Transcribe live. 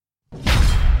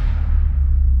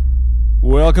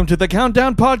Welcome to the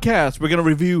Countdown Podcast. We're going to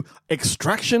review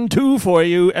Extraction 2 for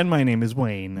you, and my name is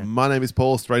Wayne. My name is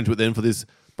Paul. Strange with them for this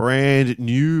brand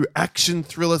new action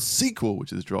thriller sequel, which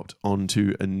has dropped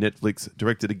onto Netflix,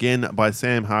 directed again by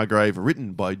Sam Hargrave,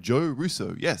 written by Joe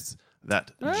Russo. Yes,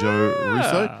 that Joe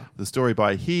Russo. The story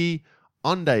by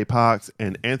Hyundai Parks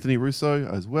and Anthony Russo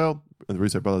as well. The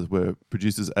Russo brothers were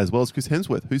producers, as well as Chris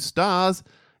Hemsworth, who stars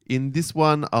in this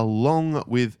one along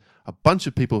with a bunch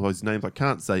of people whose names I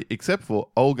can't say, except for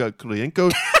Olga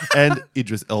Kurylenko and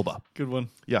Idris Elba. Good one.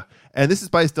 Yeah. And this is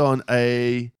based on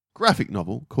a graphic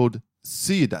novel called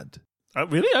Ciudad.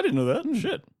 Really? I didn't know that.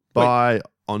 Shit. By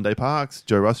Hyundai Parks,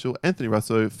 Joe Russo, Anthony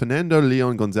Russo, Fernando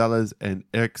Leon Gonzalez, and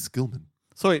Eric Skillman.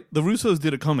 Sorry, the Russos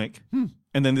did a comic,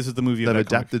 and then this is the movie of They've that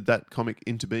comic. adapted that comic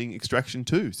into being Extraction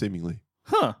 2, seemingly.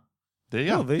 Huh. There you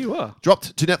go. Oh, there you are.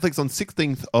 Dropped to Netflix on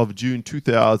 16th of June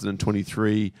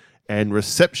 2023, and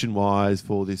reception-wise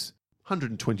for this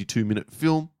 122-minute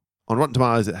film, on Rotten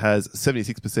Tomatoes it has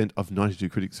 76% of 92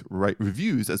 critics rate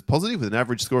reviews as positive, with an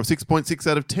average score of 6.6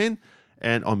 out of 10,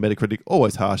 and on Metacritic,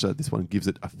 always harsher, this one gives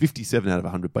it a 57 out of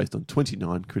 100 based on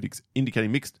 29 critics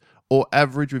indicating mixed or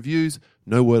average reviews.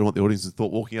 No word on what the audiences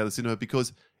thought walking out of the cinema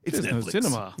because it's There's Netflix. no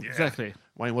cinema. Yeah. Exactly.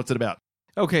 Wayne, what's it about?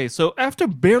 Okay, so after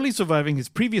barely surviving his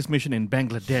previous mission in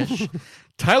Bangladesh,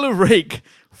 Tyler Rake,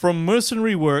 from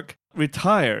mercenary work,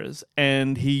 retires,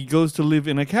 and he goes to live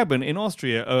in a cabin in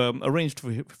Austria, arranged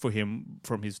for him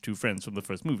from his two friends from the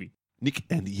first movie. Nick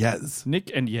and Yaz.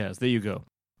 Nick and Yaz, there you go.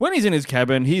 When he's in his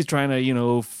cabin, he's trying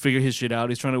to, figure his shit out.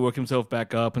 He's trying to work himself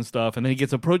back up and stuff, and then he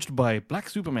gets approached by Black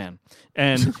Superman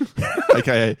and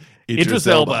AKA Idris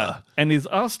Elba, and is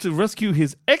asked to rescue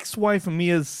his ex-wife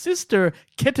Mia's sister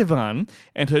Ketevan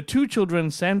and her two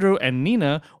children Sandro and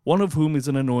Nina, one of whom is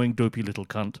an annoying dopey little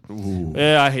cunt. Ooh.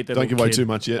 Yeah, I hate that. Don't little give away kid. too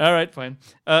much yet. All right, fine.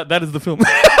 That is the film.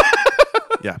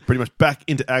 Yeah, pretty much back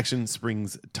into action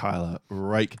springs Tyler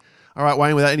Rake. All right,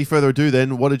 Wayne, without any further ado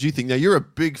then, what did you think? Now, you're a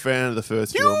big fan of the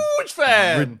first film. Huge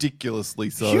fan! Ridiculously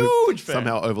so. Huge fan!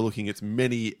 Somehow overlooking its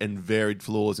many and varied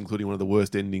flaws, including one of the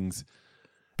worst endings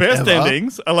Best ever,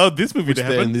 endings allowed this movie which to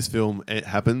then happen. this film it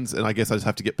happens, and I guess I just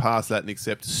have to get past that and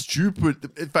accept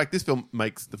stupid... In fact, this film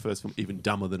makes the first film even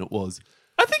dumber than it was.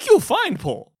 I think you'll find,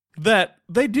 Paul, that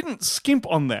they didn't skimp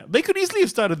on that. They could easily have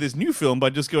started this new film by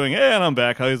just going, hey, and I'm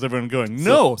back. How's everyone going?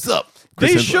 No. What's up?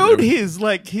 They Chris showed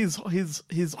Hemsworth.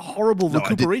 his horrible No,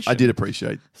 recuperation. I did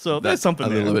appreciate So that, there's something a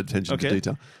little there. bit of attention to Okay.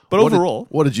 detail. But overall...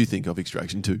 What did you think of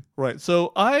Extraction 2? Right.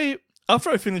 So after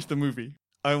I finished the movie,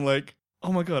 I'm like,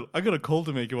 oh my God, I got a call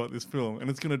to make about this film and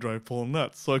it's going to drive Paul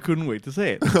nuts. So I couldn't wait to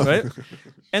say it. Right.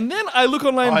 And then I look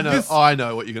online. I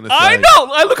know what you're going to say. I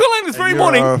know. I look online this very you're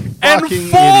morning a and fucking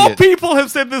 4 idiot. people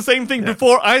have said the same thing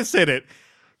before I said it.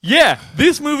 Yeah,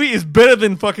 this movie is better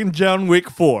than fucking John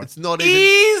Wick 4. It's not even...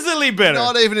 Easily better.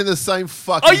 Not even in the same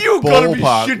fucking Are you gonna be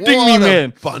ballpark. shitting What me, a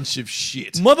man? bunch of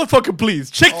shit. Motherfucker, please.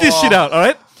 Check this shit out, all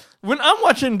right? When I'm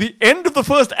watching the end of the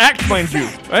first act, mind you,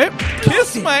 right?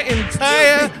 Kiss my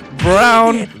entire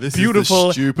brown, This beautiful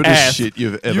is the stupidest ass. shit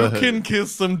you've ever You heard. can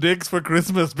kiss some dicks for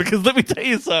Christmas because let me tell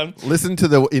you, son. Listen to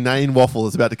the inane waffle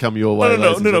that's about to come your way. No,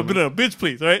 ladies and gentlemen. bitch,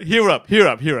 please, all right? Hear up.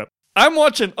 I'm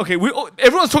watching. Okay,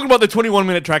 everyone's talking about the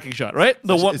 21-minute tracking shot, right?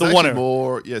 The It's one. actually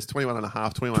more, yes, 21 and a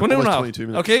half, 21 and a almost half. 22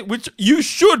 minutes. Okay, which you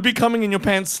should be coming in your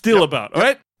pants still about, all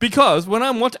right? Because when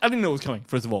I'm watching, I didn't know it was coming,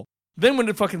 first of all. Then when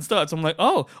it fucking starts, I'm like,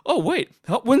 oh, wait,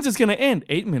 when's this gonna end?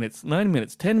 8 minutes, 9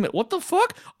 minutes, 10 minutes, what the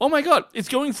fuck? Oh my God, it's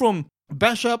going from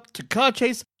bash up to car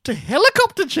chase to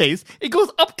helicopter chase. It goes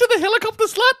up to the helicopter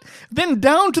slut, then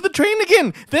down to the train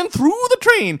again, then through the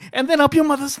train, and then up your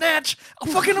mother's snatch. Oh,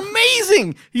 fucking amazing!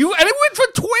 And it went for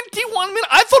 21 minutes.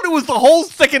 I thought it was the whole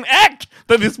second act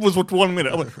that this was for 1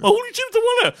 minute. I'm like, oh, holy shit, it's a 1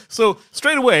 minute. So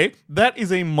straight away, that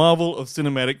is a marvel of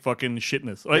cinematic fucking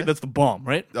shitness, right? Yeah. That's the bomb,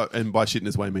 right? And by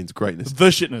shitness way means greatness. The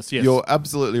shitness, yes. You're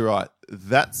absolutely right.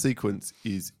 That sequence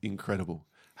is incredible.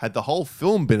 Had the whole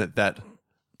film been at that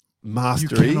You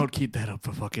mastery, cannot keep that up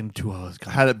for fucking 2 hours.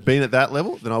 Guys. had it been at that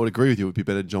level, then I would agree with you. It would be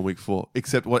better than John Wick 4.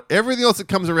 Except everything else that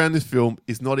comes around this film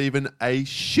is not even a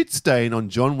shit stain on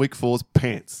John Wick 4's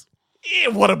pants.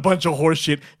 What a bunch of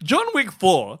horseshit. John Wick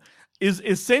 4 is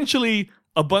essentially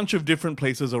a bunch of different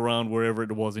places around wherever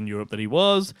it was in Europe that he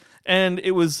was. And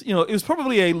it was, it was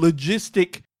probably a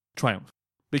logistic triumph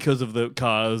because of the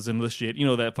cars and the shit.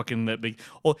 That big.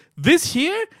 Oh, this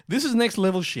is next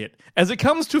level shit. As it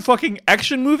comes to fucking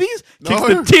action movies, kicks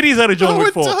the titties out of John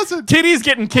Wick 4. Doesn't. Titties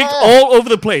getting kicked all over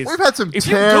the place. We've had some if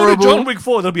you go terrible... to John Wick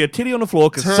 4, there'll be a titty on the floor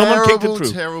because someone kicked it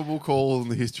through. Terrible call in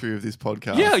the history of this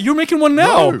podcast. Yeah, you're making one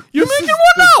now. No, You're this making is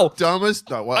one the now. Dumbest.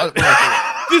 No, well,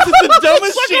 This is the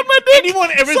dumbest Suck shit on my dick. anyone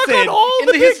ever Suck said on all in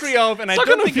the the dicks. history of, and I Suck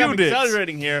don't on a think I'm few dicks.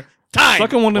 exaggerating here, Time!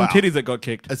 Sucking one of them Wow. titties that got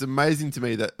kicked. It's amazing to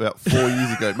me that about 4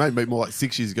 years ago, maybe more like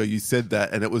 6 years ago, you said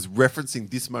that, and it was referencing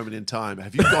this moment in time.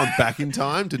 Have you gone back in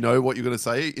time to know what you're going to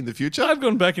say in the future? I've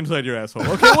gone back inside your asshole.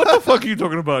 Okay, what the fuck are you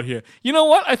talking about here? You know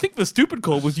what? I think the stupid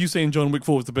call was you saying John Wick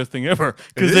 4 was the best thing ever.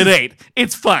 Because it is. ain't.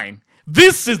 It's fine.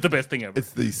 This is the best thing ever.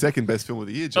 It's the second best film of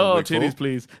the year, John Wick 4. titties,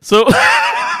 please. So,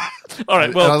 all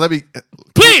right, well, let me.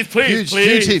 please,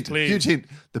 Huge hint.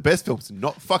 The best film's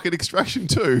not fucking Extraction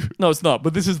 2. No, it's not.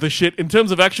 But this is the shit. In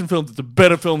terms of action films, it's a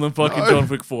better film than fucking No. John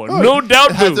Wick 4. No. No doubt,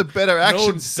 It has boo. a better action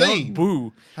No doubt, scene.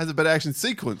 boo. Has a better action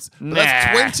sequence. But Nah.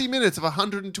 that's 20 minutes of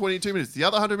 122 minutes. The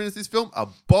other 100 minutes of this film are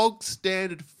bog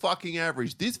standard fucking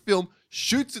average. This film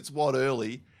shoots its wad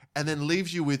early and then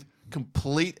leaves you with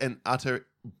complete and utter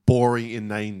boring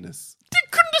inaneness.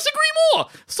 Couldn't disagree more.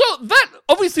 So that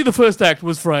obviously the first act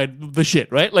was fried the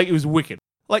shit, right? Like it was wicked.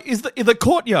 Like is the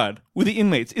courtyard with the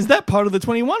inmates, is that part of the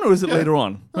 21 or is it later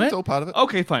on? No, Right? it's all part of it.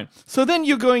 Okay, fine. So then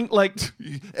you're going like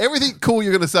Everything cool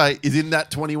you're going to say is in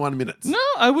that 21 minutes. no,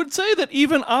 I would say that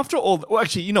even after all well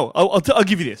actually, you know, I'll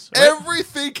give you this. Right?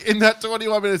 Everything in that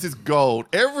 21 minutes is gold.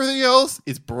 Everything else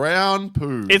is brown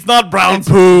poo. It's not brown It's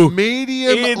poo.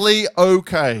 mediumly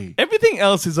okay. Everything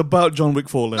else is about John Wick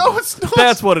 4 level. No, it's not.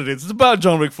 That's what it is. It's about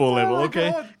John Wick 4 level, my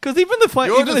okay? God. Because even the fight,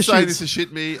 You're even the just saying shoots, this to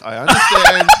shit me. I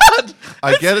understand.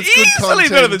 I get it's good easily content.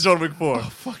 better than John Wick 4.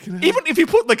 Fucking hell. Even if you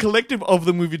put the collective of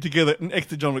the movie together next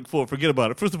to John Wick 4, forget about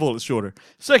it. First of all, it's shorter.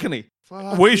 Secondly,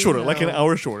 Fucking way shorter, like an hell.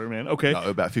 hour shorter, man. Okay. No,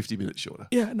 about 50 minutes shorter.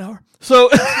 Yeah, an hour. So,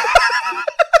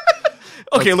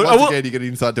 okay, look, Once again, you get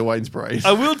inside Dwayne's brain.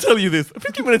 I will tell you this.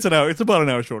 50 minutes an hour, it's about an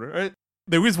hour shorter, right?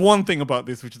 There is one thing about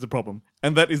this which is a problem,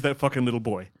 and that is that fucking little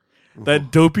boy.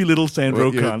 That dopey little Sandro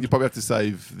Well, you cunt. probably have to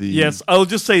save the... Yes, I'll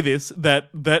just say this, that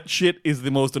shit is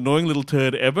the most annoying little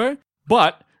turd ever,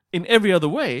 but in every other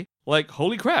way, like,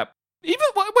 holy crap. Even,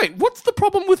 wait, what's the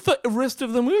problem with the rest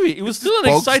of the movie? It was still an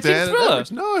bog exciting standard thriller.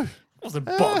 average. No. It wasn't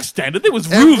bog standard. There was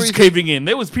roofs everything- caving in.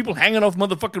 There was people hanging off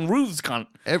motherfucking roofs, cunt.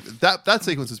 That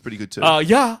sequence was pretty good too.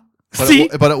 Yeah. But See?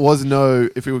 but it was no,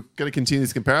 if we were going to continue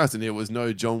this comparison, it was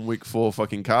no John Wick 4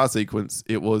 fucking car sequence.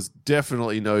 It was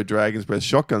definitely no Dragon's Breath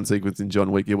shotgun sequence in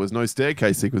John Wick. It was no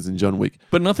staircase sequence in John Wick.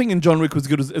 But nothing in John Wick was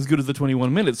as good as the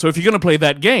 21 minutes. So if you're going to play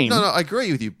that game... No, I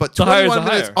agree with you. But The higher is 21 the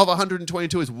minutes higher. of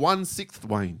 122 is 1/6,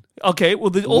 Wayne. Okay,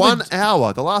 well... One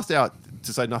hour. The last hour,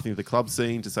 to say nothing of the club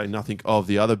scene, to say nothing of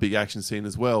the other big action scene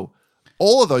as well.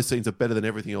 All of those scenes are better than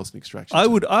everything else in Extraction. I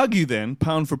would argue then,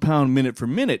 pound for pound, minute for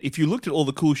minute, if you looked at all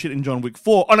the cool shit in John Wick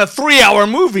 4 on a 3-hour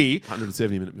movie,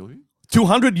 170-minute movie.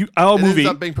 200-hour It movie... ends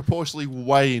up being proportionally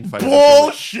way in favor of John Wick.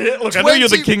 Bullshit! Look, I know you're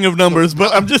the 20 king of numbers,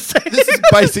 but I'm just saying... This is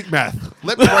basic math.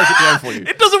 Let me break it down for you.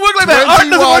 It doesn't work like that. Art doesn't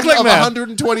 21 work like of math.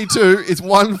 122 is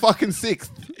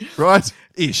 1/6, right?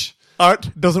 Ish.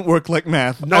 Art doesn't work like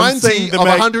math. I'm 90 saying of the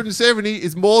 170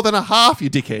 is more than a half,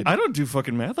 you dickhead. I don't do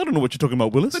fucking math. I don't know what you're talking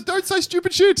about, Willis. Don't say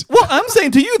stupid shit. Well, I'm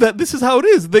saying to you that this is how it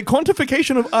is. The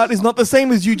quantification of art is not the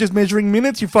same as you just measuring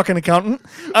minutes, you fucking accountant.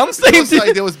 I'm saying You're to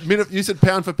saying there was minute. You said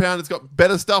pound for pound. It's got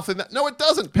better stuff than that. No, it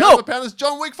doesn't. Pound No. for pound is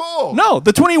John Wick 4. no,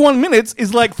 the 21 minutes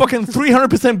is like fucking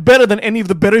 300% better than any of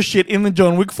the better shit in the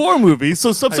John Wick 4 movie. So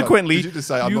Hang on. subsequently... Did you just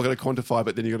say I'm not going to quantify,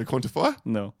 but then you're going to quantify?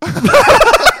 No.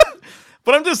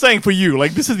 But I'm just saying for you,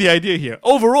 like, this is the idea here.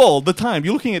 Overall, the time,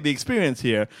 you're looking at the experience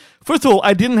here. First of all,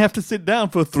 I didn't have to sit down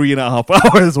for 3.5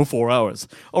 hours or 4 hours,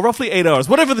 or roughly 8 hours,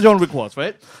 whatever the John Wick was,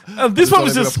 right? This one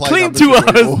was not even just a play clean number 2 to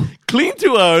hours, anymore. clean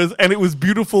 2 hours, and it was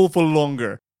beautiful for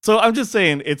longer. So I'm just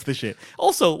saying it's the shit.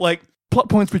 Also, like, plot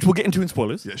points which we'll get into in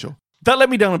spoilers. Yeah, sure. That let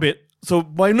me down a bit. So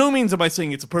by no means am I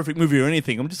saying it's a perfect movie or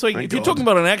anything. I'm just saying Thank if you're God. talking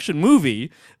about an action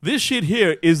movie, this shit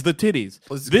here is the titties.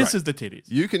 Well, this is this great. is the titties.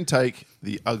 You can take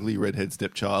the ugly redhead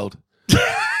stepchild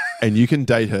and you can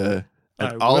date her, and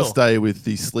I I'll will. stay with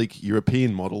the sleek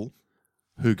European model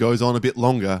who goes on a bit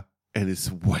longer and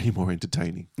is way more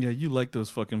entertaining. Yeah, you like those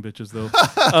fucking bitches though.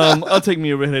 I'll take me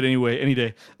a redhead anyway, any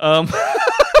day. Let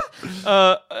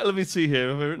me see here.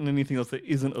 Have I written anything else that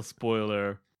isn't a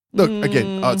spoiler? Look,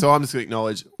 again, so I'm just going to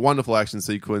acknowledge wonderful action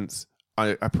sequence.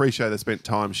 I appreciate they spent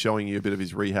time showing you a bit of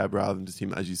his rehab rather than just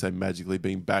him, as you say, magically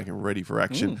being back and ready for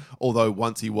action. Although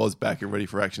once he was back and ready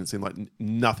for action, it seemed like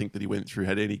nothing that he went through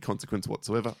had any consequence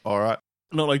whatsoever. All right.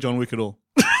 Not like John Wick at all.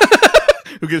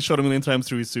 Who gets shot a million times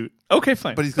through his suit. Okay,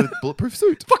 fine. But he's got a bulletproof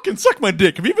suit. fucking suck my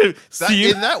dick. Have you ever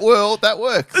seen... In that world, that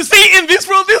works. See, in this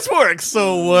world, this works.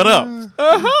 So what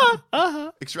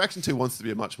up? Extraction 2 wants to be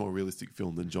a much more realistic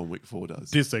film than John Wick 4 does.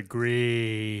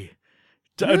 Disagree.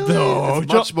 Really? No,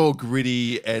 It's much more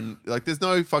gritty and like there's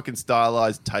no fucking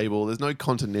stylized table. There's no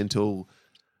continental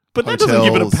But that doesn't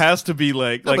give it a hotels. pass to be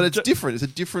like... No, like but it's different. It's a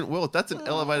different world. That's an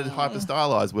elevated,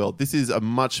 hyper-stylized world. This is a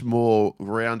much more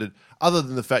rounded... Other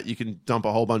than the fact you can dump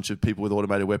a whole bunch of people with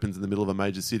automated weapons in the middle of a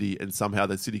major city and somehow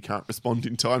the city can't respond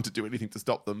in time to do anything to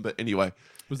stop them. But anyway...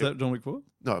 Was that John Wick 4?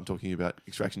 No, I'm talking about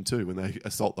Extraction 2 when they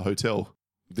assault the hotel.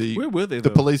 Where were they, The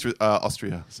though? police...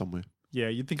 Austria, somewhere. Yeah,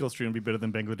 you'd think Austria would be better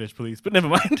than Bangladesh police, but never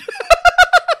mind.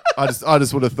 I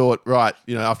just would have thought, right,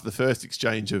 after the first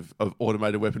exchange of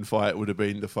automated weapon fire, it would have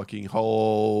been the fucking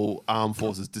whole armed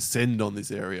forces descend on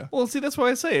this area. Well, see, that's why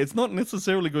I say it's not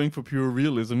necessarily going for pure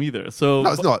realism either. So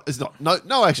No, it's not. It's not.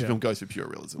 No action film goes for pure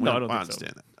realism. No, I don't think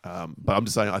understand that. But I'm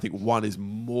just saying, I think one is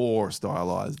more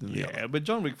stylized than the other. Yeah, but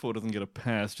John Wick 4 doesn't get a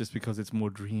pass just because it's more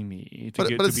dreamy.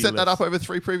 But it's set that up over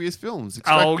 3 previous films.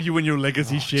 Oh, you and your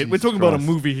legacy shit. We're Jesus talking about a Christ.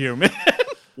 movie here, man.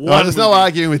 There's no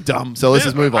arguing with dumb, so let's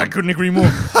just move on. I couldn't agree more.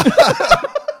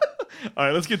 All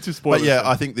right, let's get to spoilers. But yeah, then.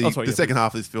 I think the Sorry, second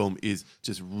half of this film is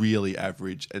just really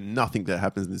average, and nothing that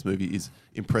happens in this movie is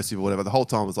impressive or whatever. The whole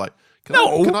time I was like, can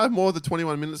I have more of the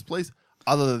 21 minutes, please?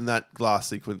 Other than that glass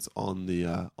sequence on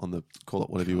the call it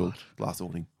whatever you will, glass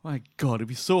awning. My God, it'd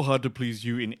be so hard to please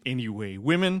you in any way.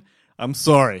 Women, I'm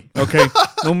sorry. Okay,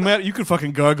 no matter you could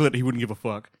fucking gargle it, he wouldn't give a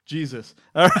fuck. Jesus.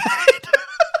 All right.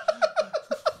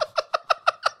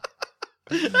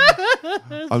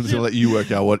 I'm just gonna let you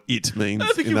work out what it means.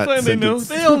 I think in you'll that find they know. sentence.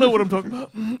 They all know what I'm talking about.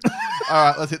 All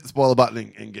right, let's hit the spoiler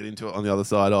button and get into it on the other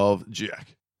side of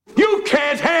Jack. You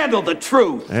can't handle the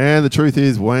truth. And the truth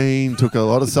is, Wayne took a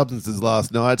lot of substances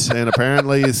last night and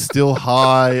apparently is still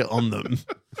high on them.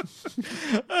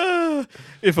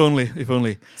 If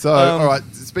only. So, all right,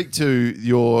 speak to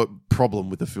your problem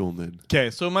with the film then. Okay,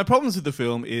 so my problems with the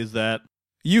film is that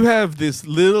you have this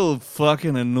little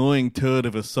fucking annoying turd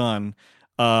of a son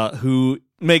who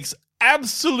makes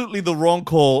absolutely the wrong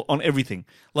call on everything.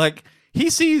 Like, he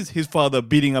sees his father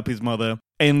beating up his mother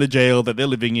in the jail that they're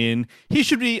living in. He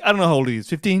should be, I don't know how old he is,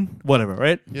 15? Whatever,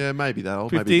 right? Yeah, maybe that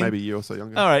old. 15? Maybe a year or so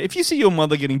younger. All right, if you see your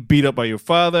mother getting beat up by your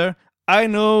father, I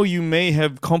know you may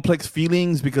have complex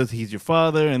feelings because he's your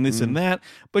father and this and that,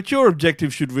 but your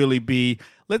objective should really be,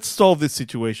 let's solve this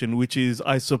situation, which is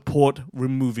I support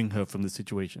removing her from the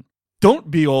situation.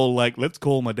 Don't be all like, let's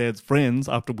call my dad's friends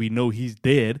after we know he's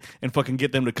dead and fucking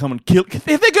get them to come and kill.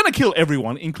 They're going to kill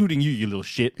everyone, including you little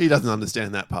shit. He doesn't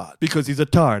understand that part. Because he's a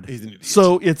tard. He's an idiot.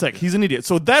 So it's like, he's an idiot.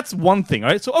 So that's one thing,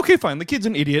 all right? So, okay, fine. The kid's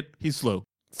an idiot. He's slow.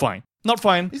 Fine. Not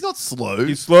fine. He's not slow.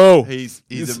 He's slow. He's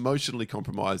emotionally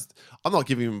compromised. I'm not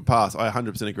giving him a pass. I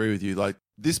 100% agree with you. Like,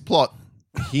 this plot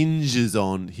hinges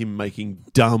on him making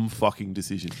dumb fucking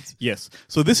decisions. Yes.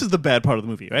 So this is the bad part of the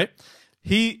movie, right?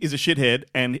 He is a shithead,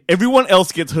 and everyone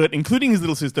else gets hurt, including his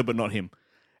little sister, but not him.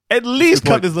 At least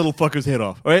cut this little fucker's head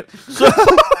off, all right? So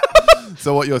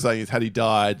So what you're saying is, had he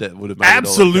died, that would have made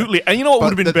absolutely. it all okay. And you know what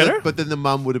would have been better? But then the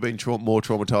mum would have been more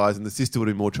traumatized, and the sister would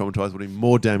have been more traumatized, would have been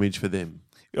more damage for them.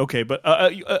 Okay, but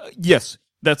yes,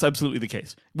 that's absolutely the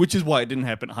case, which is why it didn't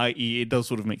happen, i.e. it does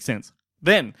sort of make sense.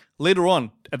 Then, later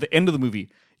on, at the end of the movie,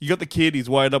 you got the kid, he's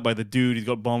wired up by the dude, he's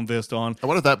got bomb vest on. I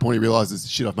wonder at that point he realizes,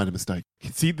 shit, I've made a mistake.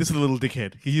 See, this is a little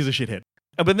dickhead. He's a shithead.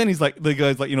 But then the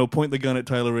guy's like, point the gun at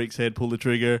Tyler Rake's head, pull the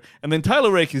trigger. And then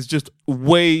Tyler Rake is just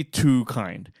way too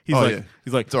kind. He's like,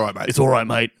 It's all right, mate. It's all right,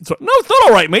 mate. No, it's not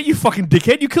all right, mate, you fucking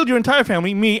dickhead. You killed your entire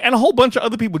family, me, and a whole bunch of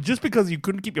other people just because you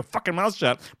couldn't keep your fucking mouth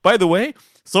shut. By the way,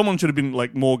 someone should have been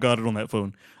like more guarded on that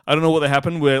phone. I don't know what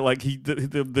happened where like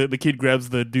the kid grabs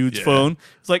the dude's phone.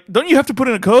 It's like, don't you have to put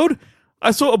in a code? I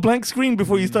saw a blank screen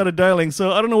before you started dialing,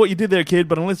 so I don't know what you did there, kid,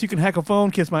 but unless you can hack a phone,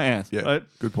 kiss my ass. Yeah, right?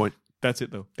 good point. That's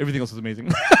it, though. Everything else is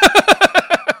amazing.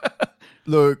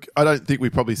 Look, I don't think we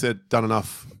probably done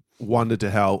enough wonder to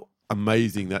how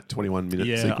amazing that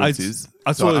 21-minute sequence is.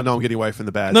 I know I'm getting away from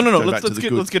the bad. No. Go Let's back to the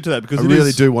good. get to that because I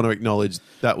really do want to acknowledge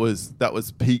that was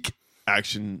peak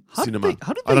action cinema.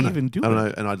 How did they even do it? I don't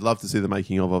know, and I'd love to see the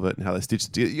making of it and how they stitched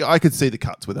it together. I could see the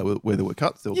cuts where there were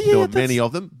cuts. There were many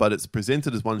of them, but it's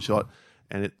presented as one shot.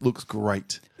 And it looks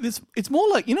great. It's more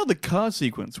like, the car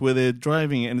sequence where they're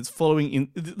driving and it's following in.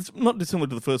 It's not dissimilar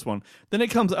to the first one. Then it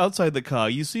comes outside the car.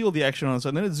 You see all the action on the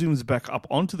side. And then it zooms back up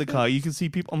onto the car. You can see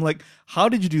people. I'm like, how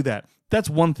did you do that? That's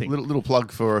one thing. Little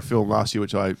plug for a film last year,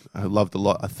 which I loved a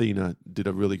lot. Athena did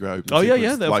a really great opening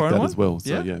sequence like that one? as well.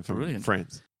 So from brilliant.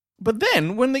 France. But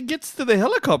then when it gets to the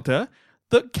helicopter,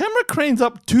 the camera cranes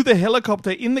up to the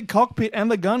helicopter in the cockpit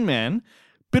and the gunman.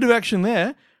 Bit of action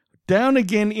there. Down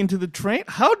again into the train.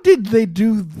 How did they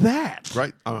do that?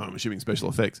 Great. I'm assuming special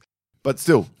effects. But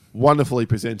still, wonderfully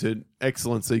presented.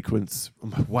 Excellent sequence.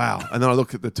 Wow. And then I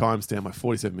look at the timestamp,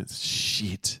 47 minutes.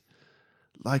 Shit.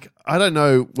 Like, I don't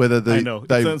know whether I know.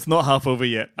 It's not half over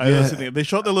yet. They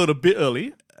shot the load a bit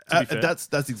early. To be fair.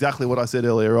 That's exactly what I said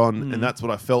earlier on, and that's what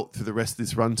I felt through the rest of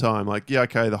this runtime. Like, yeah,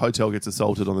 okay, the hotel gets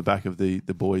assaulted on the back of the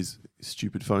boys'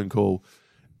 stupid phone call,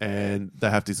 and they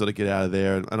have to sort of get out of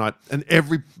there. And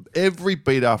every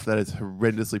beat after that is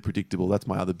horrendously predictable. That's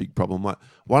my other big problem. Like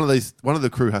one of the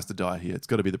crew has to die here. It's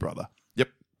got to be the brother. Yep,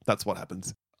 that's what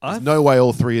happens. There's no way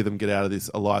all three of them get out of this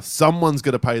alive. Someone's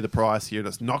going to pay the price here, and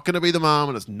it's not going to be the mom,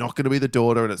 and it's not going to be the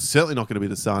daughter, and it's certainly not going to be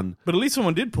the son. But at least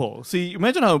someone did, Paul. See,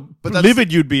 imagine how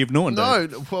livid you'd be if no one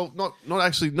died. No, well, not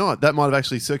actually. Not that might have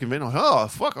actually circumvented. Like, oh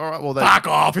fuck! All right, well, Fuck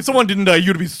off! If someone didn't die,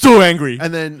 you'd be so angry.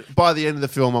 And then by the end of the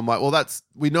film, I'm like, well,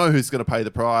 we know who's going to pay the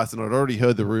price, and I'd already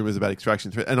heard the rumors about Extraction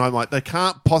 3, and I'm like, they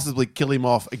can't possibly kill him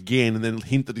off again and then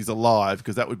hint that he's alive,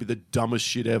 because that would be the dumbest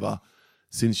shit ever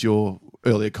since your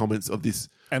earlier comments of this.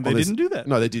 And they didn't do that.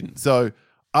 No, they didn't. So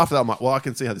after that, I'm like, well, I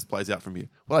can see how this plays out from here.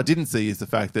 What I didn't see is the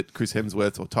fact that Chris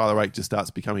Hemsworth or Tyler Rake just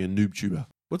starts becoming a noob tuber.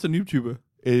 What's a noob tuber?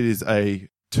 It is a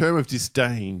term of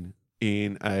disdain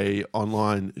in a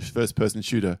online first-person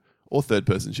shooter, or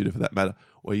third-person shooter for that matter,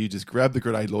 where you just grab the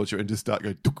grenade launcher and just start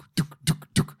going duk, duk,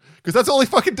 duk, duk. Because that's all he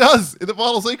fucking does in the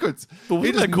final sequence. But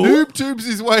he wasn't just that cool? noob tubes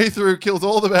his way through, kills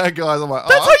all the bad guys. I'm like,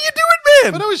 That's how you do it,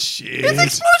 man! But it was shit. It's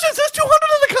explosions! There's 200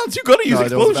 of the counts! You gotta use No,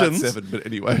 there was explosions. about 7, but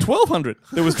anyway. 1,200.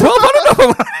 There was 1,200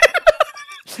 of them.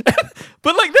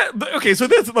 But like that, okay, so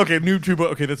that's, okay, noob tuber,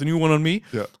 okay, that's a new one on me.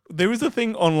 Yeah. There is a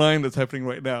thing online that's happening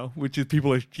right now, which is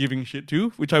people are giving shit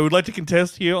to, which I would like to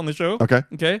contest here on the show. Okay.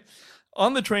 Okay.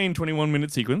 On the train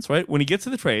 21-minute sequence, right? When he gets to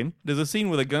the train, there's a scene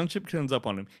where the gunship turns up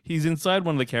on him. He's inside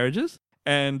one of the carriages,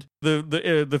 and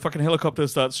the fucking helicopter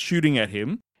starts shooting at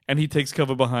him, and he takes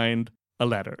cover behind a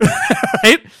ladder.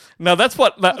 Right? Now that's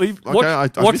what. I Watch missed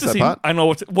the that scene. part. I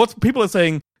know what people are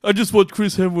saying. I just watched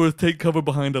Chris Hemsworth take cover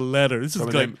behind a ladder. This is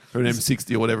From like an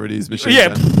M60 or whatever it is. Machine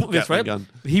yeah, gun, that's right. Gun.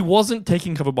 He wasn't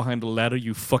taking cover behind a ladder.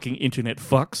 You fucking internet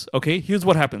fucks. Okay, here's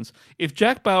what happens. If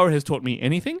Jack Bauer has taught me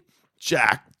anything,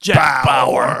 Jack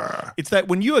Bauer. It's that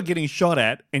when you are getting shot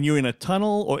at and you're in a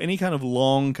tunnel or any kind of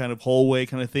long kind of hallway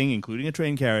kind of thing, including a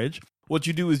train carriage, what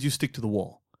you do is you stick to the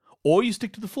wall. Or you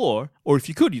stick to the floor, or if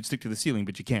you could, you'd stick to the ceiling,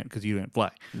 but you can't because you don't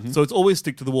fly. Mm-hmm. So it's always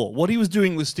stick to the wall. What he was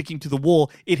doing was sticking to the wall.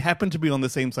 It happened to be on the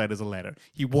same side as a ladder.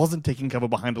 He wasn't taking cover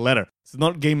behind a ladder. It's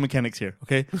not game mechanics here,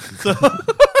 okay? So,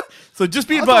 so just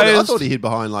be advised. I thought he hid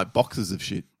behind like boxes of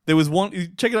shit. There was one,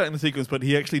 check it out in the sequence, but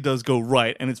he actually does go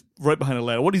right, and it's right behind a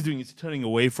ladder. What he's doing is turning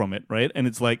away from it, right? And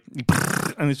it's like,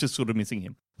 and it's just sort of missing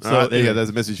him. So there you go. There's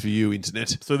a message for you,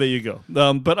 internet. So there you go.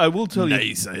 But I will tell you.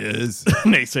 Naysayers.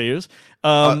 Naysayers.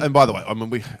 And by the way, I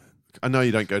mean, I know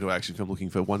you don't go to an action film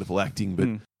looking for wonderful acting, but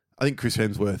I think Chris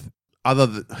Hemsworth,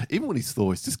 even when he's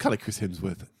Thor, it's just kind of Chris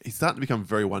Hemsworth. He's starting to become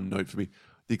very one note for me.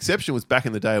 The exception was back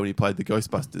in the day when he played the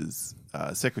Ghostbusters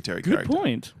secretary Good character.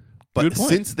 point. But Good point.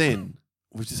 since then,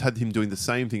 we've just had him doing the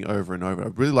same thing over and over.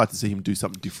 I'd really like to see him do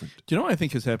something different. Do you know what I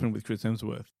think has happened with Chris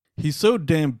Hemsworth? He's so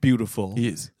damn beautiful. He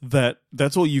is.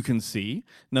 That's all you can see.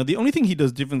 Now, the only thing he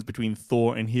does difference between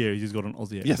Thor and here is he's got an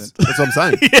Aussie accent. Yes, that's what I'm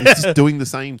saying. He's just doing the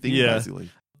same thing,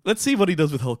 basically. Let's see what he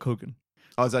does with Hulk Hogan.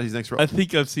 Oh, is that his next role? I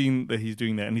think I've seen that he's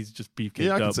doing that, and he's just beefcaked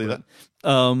Yeah, I can up. see that.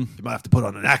 You might have to put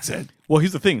on an accent. Well,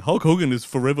 here's the thing: Hulk Hogan is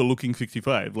forever looking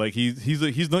 65. Like he's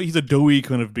a doughy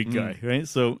kind of big guy, right?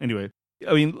 So anyway,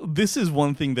 I mean, this is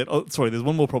one thing that. Oh, sorry, there's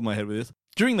one more problem I had with this.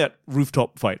 During that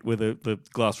rooftop fight, where the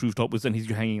glass rooftop was, and he's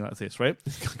hanging like this, right?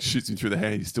 Shoots him through the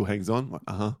hand. He still hangs on.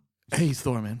 Like, Hey, he's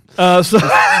Thor, man.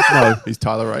 No, he's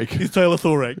Tyler Rake. He's Tyler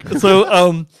Thorake.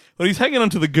 So, but he's hanging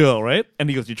onto the girl, right? And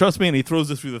he goes, "You trust me?" And he throws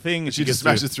her through the thing, and She just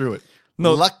gets smashes through it.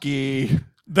 No. Lucky.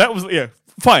 That was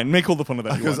fine. Make all the fun of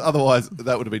that. you Because want. otherwise,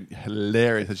 that would have been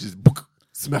hilarious. And she just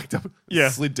smacked up,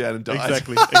 slid down and died.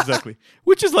 Exactly.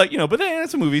 Which is like, but then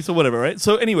it's a movie, so whatever, right?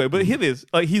 So anyway, but here it is.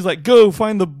 Like, he's like, go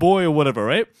find the boy or whatever,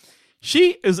 right?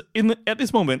 She is at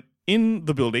this moment in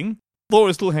the building. Thor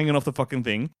is still hanging off the fucking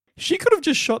thing. She could have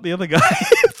just shot the other guy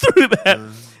through that.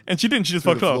 And she didn't. She just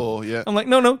fucked off. Floor, yeah. I'm like,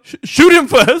 no. Shoot him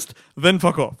first, then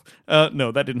fuck off.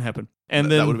 No, that didn't happen.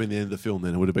 And then that would have been the end of the film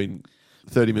then. It would have been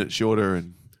 30 minutes shorter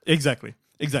and Exactly.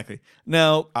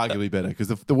 Now, arguably better. Because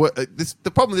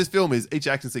the problem with this film is each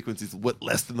action sequence is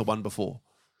less than the one before.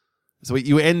 So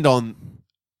you end on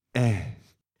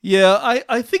yeah,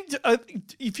 I think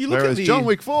if you look Whereas at the John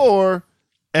Wick 4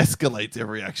 escalates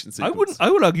every action sequence. I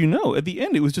would argue no. At the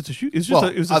end, it was just a shoot. It was just Well,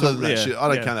 it was just other a, than that yeah, shit, I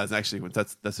don't yeah. count that as an action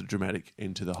sequence. That's a dramatic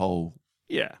end to the whole.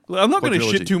 Yeah, well, I'm not going to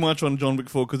Quadrilogy. shit too much on John Wick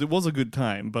 4 because it was a good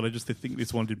time, but I just think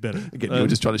this one did better. Again, you were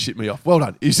just trying to shit me off. Well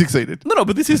done. You succeeded. No,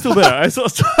 but this is still better.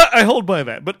 I hold by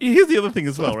that. But here's the other thing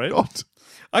as well, right? God.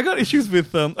 I got issues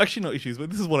with actually not issues, but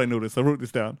this is what I noticed. I wrote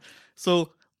this down.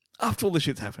 So after all the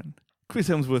shit's happened, Chris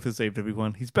Hemsworth has saved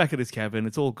everyone. He's back at his cabin.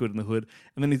 It's all good in the hood.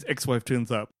 And then his ex-wife turns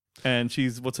up. And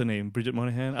she's, what's her name? Bridget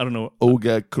Moynihan? I don't know.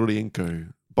 Olga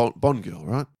Kurylenko. Bond girl,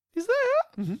 right? Is that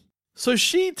her? Mm-hmm. So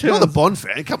she You're turns... the Bond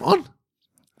fan. Come on.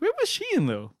 Where was she in,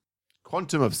 though?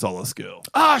 Quantum of Solace girl.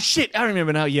 Ah, shit. I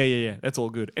remember now. Yeah. That's all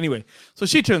good. Anyway, so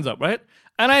she turns up, right?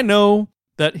 And I know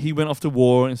that he went off to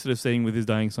war instead of staying with his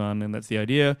dying son, and that's the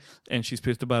idea, and she's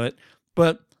pissed about it.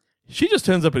 But she just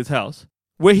turns up at his house,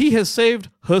 where he has saved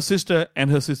her sister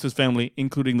and her sister's family,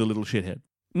 including the little shithead.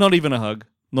 Not even a hug.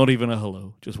 Not even a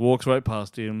hello. Just walks right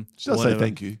past him. She doesn't say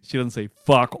thank you. She doesn't say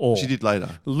fuck all. She did later.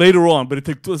 Later on, but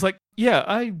it was like,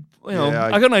 I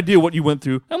got an idea what you went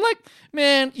through. I'm like,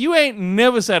 man, you ain't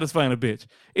never satisfying a bitch.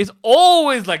 It's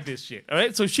always like this shit, all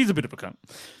right? So she's a bit of a cunt.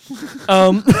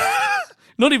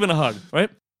 Not even a hug, right?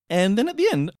 And then at the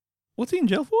end, what's he in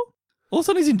jail for? All of a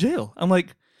sudden he's in jail. I'm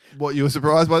like, What, you were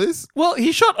surprised by this? well,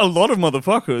 he shot a lot of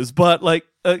motherfuckers, but like,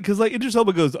 because like Idris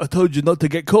Elba goes, I told you not to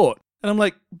get caught. And I'm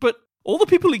like, but all the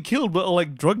people he killed were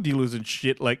like drug dealers and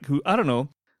shit, like who, I don't know.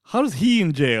 How is he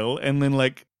in jail? And then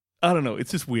like, I don't know.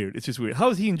 It's just weird. How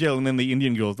is he in jail and then the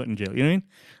Indian girl's not in jail? You know what I mean?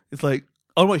 It's like,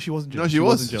 oh wait, she wasn't in jail. No, she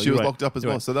was. in jail. She You're was right. locked up as You're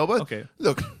well. right. So they were both. Okay.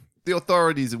 Look, the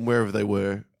authorities and wherever they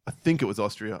were, I think it was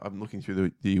Austria. I'm looking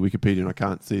through the Wikipedia and I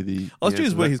can't see the. Austria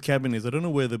is answer where to his cabin is. I don't know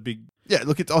where the big... that. Yeah,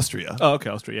 look, it's Austria. Oh, okay,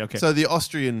 Austria, okay. So the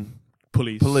Austrian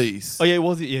Police. Oh, yeah, it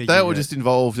was... Yeah, they were just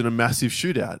involved in a massive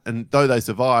shootout. And though they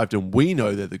survived and we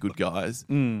know they're the good guys,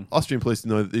 Austrian police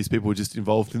know that these people were just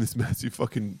involved in this massive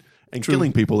fucking... and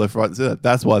killing people left, right and center.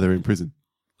 That's why they're in prison.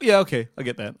 Yeah, okay. I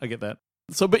get that.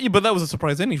 So, but that was a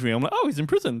surprise ending for me. I'm like, oh, he's in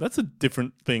prison. That's a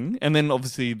different thing. And then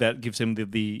obviously that gives him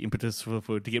the impetus for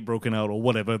to get broken out or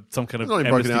whatever, some kind of Not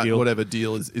even broken amnesty out, deal. whatever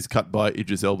deal is cut by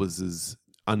Idris Elba's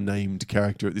unnamed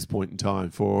character at this point in time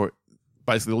for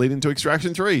basically leading to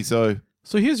Extraction 3. So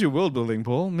here's your world building,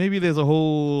 Paul. Maybe there's a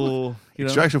whole...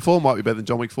 Extraction 4 might be better than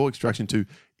John Wick 4. Extraction 2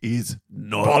 is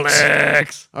not.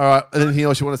 Bollocks! All right. Anything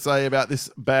else you want to say about this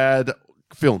bad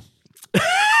film?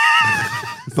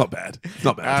 It's not bad. It's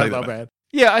not bad. I'll take that Not back. bad.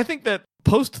 Yeah, I think that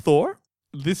post Thor,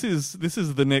 this is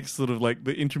the next sort of like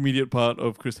the intermediate part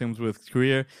of Chris Hemsworth's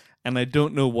career, and I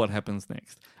don't know what happens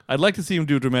next. I'd like to see him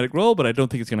do a dramatic role, but I don't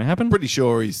think it's going to happen. Pretty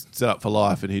sure he's set up for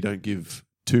life and he don't give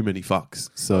too many fucks.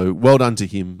 So well done to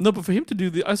him. No, but for him to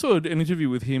do I saw an interview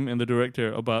with him and the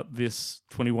director about this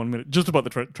 21-minute, just about the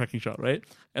tracking shot, right?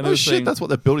 And they Oh were shit, saying, that's what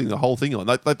they're building the whole thing on.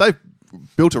 They've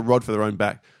built a rod for their own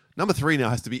back. Number 3 now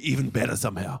has to be even better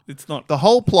somehow. it's not. The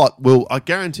whole plot will, I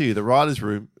guarantee you, the writer's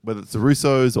room, whether it's the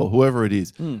Russos or whoever it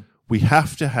is, we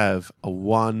have to have a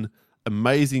one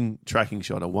amazing tracking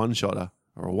shot, a one-shotter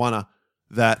or a one-er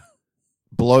that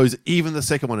blows even the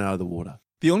second one out of the water.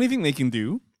 The only thing they can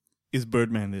do is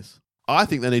Birdman this. I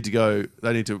think they need to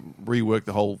rework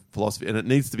the whole philosophy, and it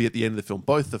needs to be at the end of the film.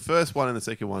 Both the first one and the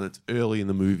second one, it's early in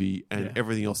the movie, and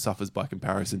everything else suffers by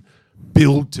comparison.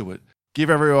 Build to it. Give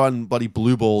everyone bloody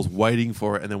blue balls waiting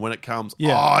for it, and then when it comes,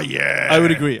 oh yeah. I would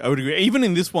agree. Even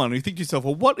in this one, you think to yourself,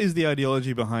 well, what is the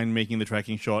ideology behind making the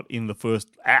tracking shot in the first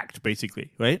act, basically,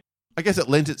 right? I guess it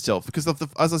lent itself because of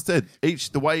as I said,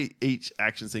 the way each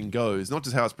action scene goes, not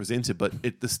just how it's presented, but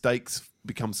the stakes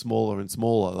become smaller and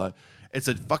smaller. Like it's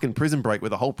a fucking prison break where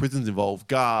the whole prison's involved,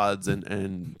 guards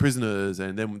and prisoners,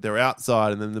 and then they're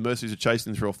outside, and then the mercenaries are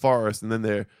chasing through a forest, and then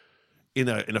they're in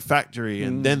a factory,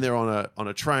 and then they're on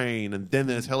a train, and then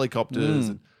there's helicopters,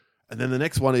 and then the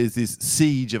next one is this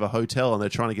siege of a hotel, and they're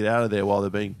trying to get out of there while they're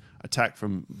being attacked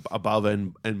from above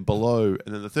and below,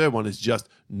 and then the third one is just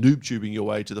noob tubing your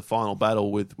way to the final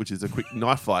battle which is a quick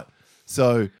knife fight.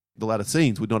 So the latter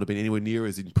scenes would not have been anywhere near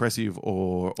as impressive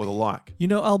or the like. You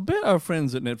know, I'll bet our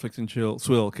friends at Netflix and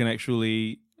Swill can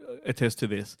actually attest to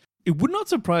this. It would not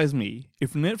surprise me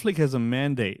if Netflix has a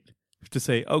mandate to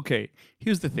say, okay,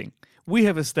 here's the thing. We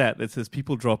have a stat that says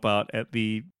people drop out at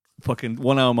the fucking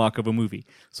 1 hour mark of a movie.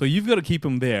 So you've got to keep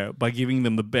them there by giving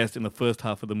them the best in the first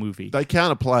half of the movie. They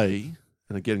counterplay,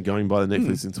 and again, going by the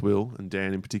Netflix and Swill, and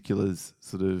Dan in particular's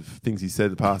sort of things he said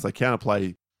in the past, they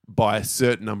counterplay by a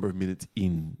certain number of minutes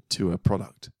into a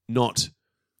product, not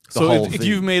the whole if thing.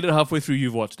 you've made it halfway through,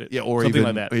 you've watched it. Yeah, or something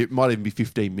even like that. It might even be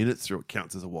 15 minutes through it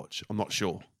counts as a watch. I'm not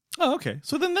sure. Oh, okay.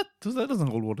 So then that doesn't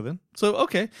hold water then. So,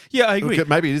 okay. Yeah, I agree. Look,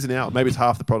 maybe it is an hour. Maybe it's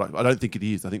half the product. I don't think it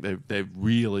is. I think they've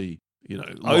really,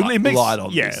 lied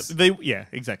on this.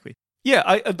 Exactly. Yeah,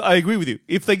 I agree with you.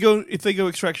 If they go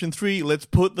Extraction 3, let's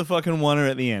put the fucking oneer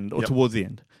at the end or towards the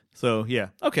end. So yeah,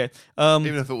 okay.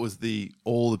 Even if it was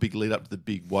all the big lead up to the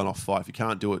big one-off fight, if you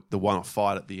can't do it, the one-off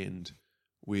fight at the end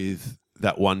with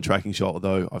that one tracking shot,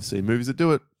 although I've seen movies that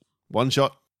do it, one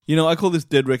shot. You know, I call this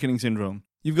Dead Reckoning syndrome.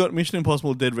 You've got Mission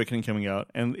Impossible Dead Reckoning coming out,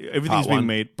 and everything's being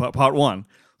made part 1.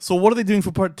 So what are they doing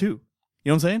for part 2? You know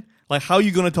what I'm saying? Like, how are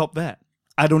you going to top that?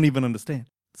 I don't even understand.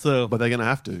 So, But they're going to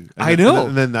have to. And I know.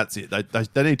 And then that's it.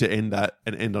 They need to end that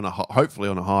and end on hopefully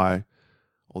on a high.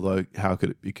 Although, how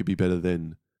could it could be better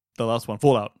than the last one,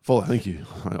 Fallout. Fallout? Thank you.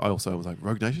 I also was like,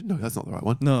 Rogue Nation? No, that's not the right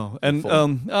one. No, and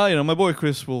my boy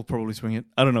Chris will probably swing it.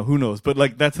 I don't know, who knows? But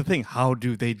like, that's the thing. How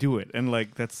do they do it? And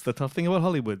like, that's the tough thing about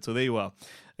Hollywood. So there you are.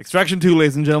 Extraction 2,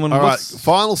 ladies and gentlemen. All right,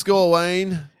 final score,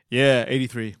 Wayne. Yeah,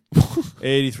 83.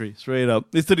 83, straight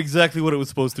up. This did exactly what it was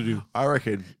supposed to do. I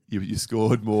reckon you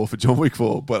scored more for John Wick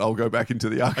 4, but I'll go back into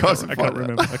the archives. I can't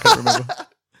remember. I can't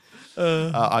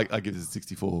remember. I give this a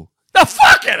 64. Oh,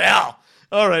 fucking hell!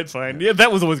 All right, fine. Yeah,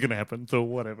 that was always going to happen, so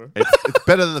whatever. It's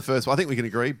better than the first one. I think we can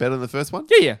agree. Better than the first one.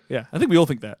 Yeah. I think we all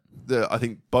think that. I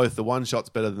think both the one shot's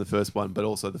better than the first one, but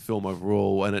also the film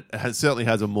overall, and it certainly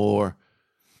has a more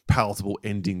palatable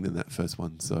ending than that first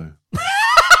one. So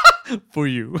for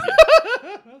you.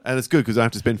 And it's good because I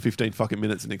have to spend 15 fucking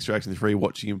minutes in Extraction 3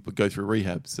 watching him go through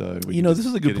rehab. So this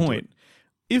is a good point.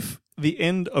 If the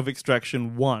end of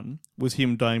Extraction 1 was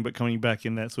him dying but coming back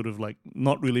in that sort of like,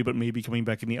 not really, but maybe coming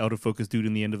back in the out of focus dude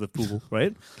in the end of the pool,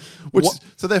 right?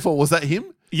 So therefore, was that him?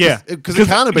 Yeah. Because it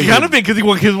can't have been. It can't have been because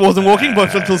he wasn't walking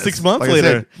much until 6 months like later.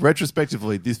 I said,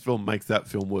 retrospectively, this film makes that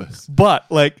film worse.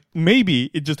 But like, maybe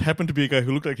it just happened to be a guy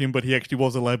who looked like him, but he actually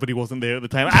was alive, but he wasn't there at the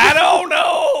time. I don't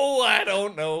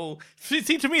know.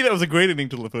 See, to me, that was a great ending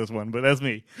to the first one, but that's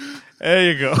me.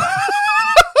 There you go.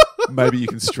 Maybe you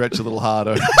can stretch a little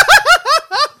harder.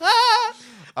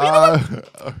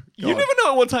 You never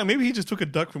know at what time. Maybe he just took a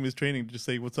duck from his training to just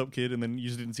say, "What's up, kid?" And then you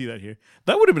just didn't see that here.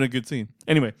 That would have been a good scene.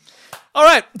 Anyway. All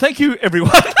right. Thank you,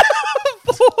 everyone,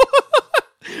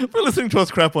 for listening to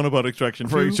us crap on about Extraction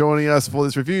 2. For joining us for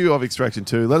this review of Extraction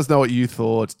 2. Let us know what you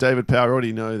thought. David Power, I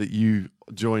already know that you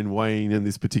join Wayne in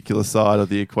this particular side of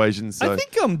the equation. So I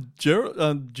think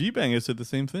G-Banger said the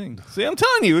same thing. See, I'm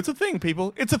telling you, it's a thing,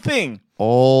 people. It's a thing.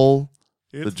 all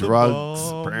It's the drugs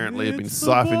apparently have been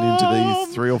siphoned into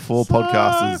these 3 or 4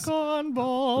 podcasters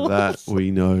that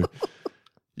we know.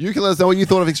 You can let us know what you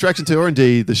thought of Extraction 2 or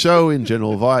indeed the show in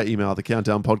general via email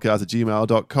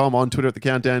thecountdownpodcast@gmail.com, on Twitter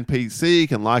 @thecountdownpc. You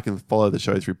can like and follow the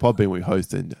show through Podbean we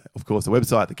host, and of course the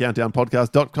website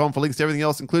thecountdownpodcast.com for links to everything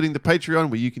else, including the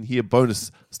Patreon where you can hear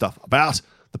bonus stuff about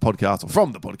the podcast or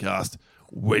from the podcast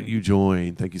when you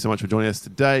join. Thank you so much for joining us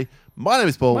today. My name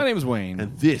is Paul. My name is Wayne.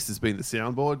 And this has been The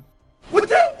Soundboard. What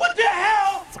the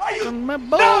hell are you? Suck on my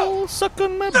balls, suck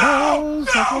on my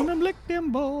balls, suck on them, lick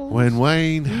them balls. When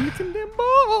Wayne Licking them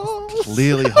balls.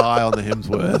 clearly high on the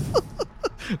Hemsworth.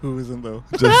 Who isn't though?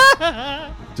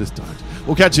 Just don't.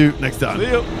 We'll catch you next time. See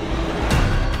you.